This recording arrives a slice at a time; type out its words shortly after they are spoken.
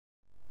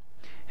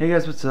Hey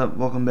guys, what's up?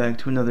 Welcome back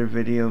to another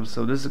video.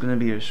 So this is going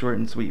to be a short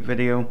and sweet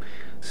video.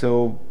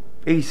 So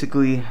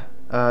basically,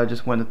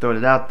 just wanted to throw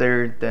it out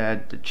there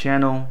that the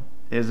channel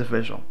is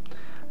official.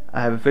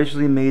 I have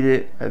officially made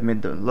it. I've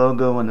made the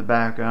logo and the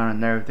background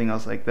and everything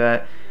else like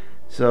that.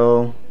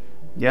 So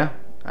yeah,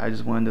 I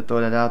just wanted to throw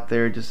that out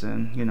there, just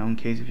in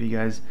case if you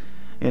guys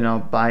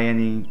by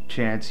any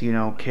chance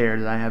care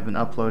that I haven't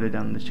uploaded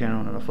on the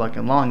channel in a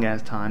fucking long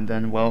ass time,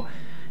 then well,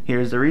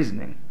 here's the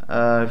reasoning.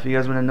 If you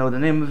guys want to know the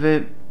name of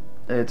it,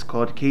 it's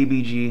called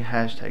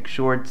KBG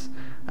 #shorts.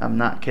 I'm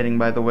not kidding,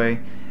 by the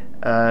way.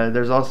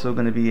 There's also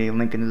going to be a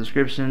link in the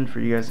description for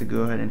you guys to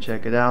go ahead and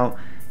check it out.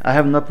 I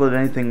haven't uploaded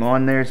anything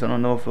on there, so I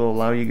don't know if it'll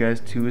allow you guys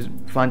to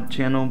find the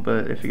channel,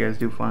 but if you guys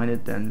do find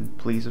it, then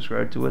please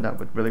subscribe to it. I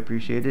would really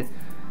appreciate it.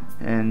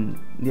 And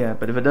yeah,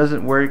 but if it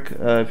doesn't work,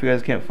 if you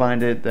guys can't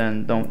find it,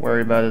 then don't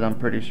worry about it. I'm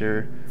pretty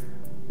sure,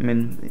 I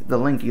mean, the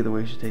link either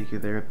way should take you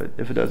there, but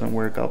if it doesn't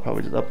work, I'll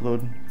probably just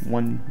upload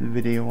one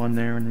video on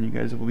there and then you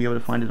guys will be able to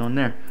find it on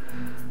there.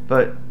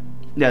 But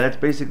yeah, that's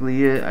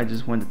basically it. I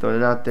just wanted to throw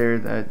it out there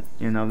that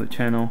the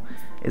channel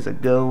is a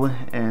go.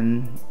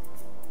 And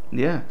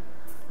yeah,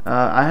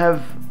 I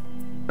have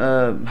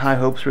high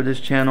hopes for this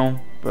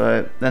channel,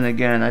 but then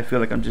again, I feel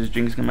like I'm just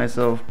jinxing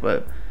myself.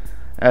 But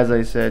as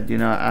I said,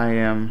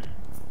 I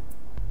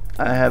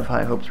have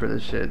high hopes for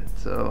this shit,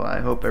 so I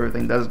hope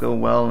everything does go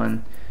well.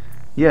 And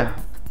yeah,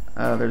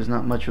 there's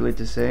not much really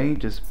to say.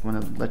 Just want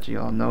to let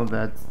you all know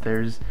that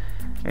there's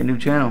a new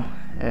channel,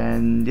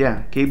 and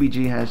yeah,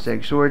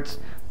 KBG #shorts.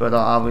 But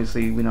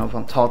obviously, if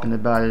I'm talking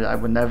about it, I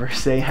would never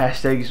say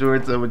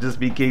 #shorts. It would just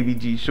be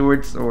KBG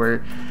shorts,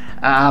 or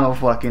I don't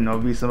fucking know,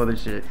 it'd be some other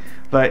shit.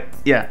 But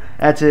yeah,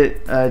 that's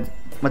it.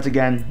 Once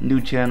again,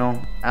 new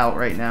channel out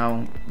right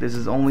now. This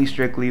is only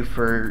strictly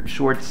for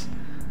shorts.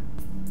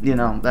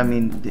 I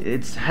mean,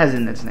 it has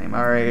in its name.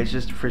 All right, it's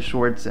just for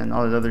shorts and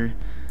all that other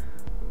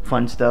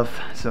fun stuff.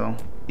 So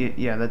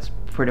yeah, that's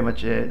pretty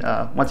much it.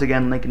 Once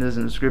again, link is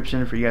in the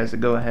description for you guys to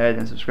go ahead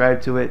and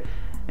subscribe to it.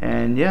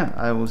 And yeah,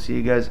 I will see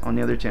you guys on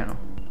the other channel.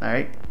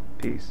 Alright,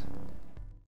 peace.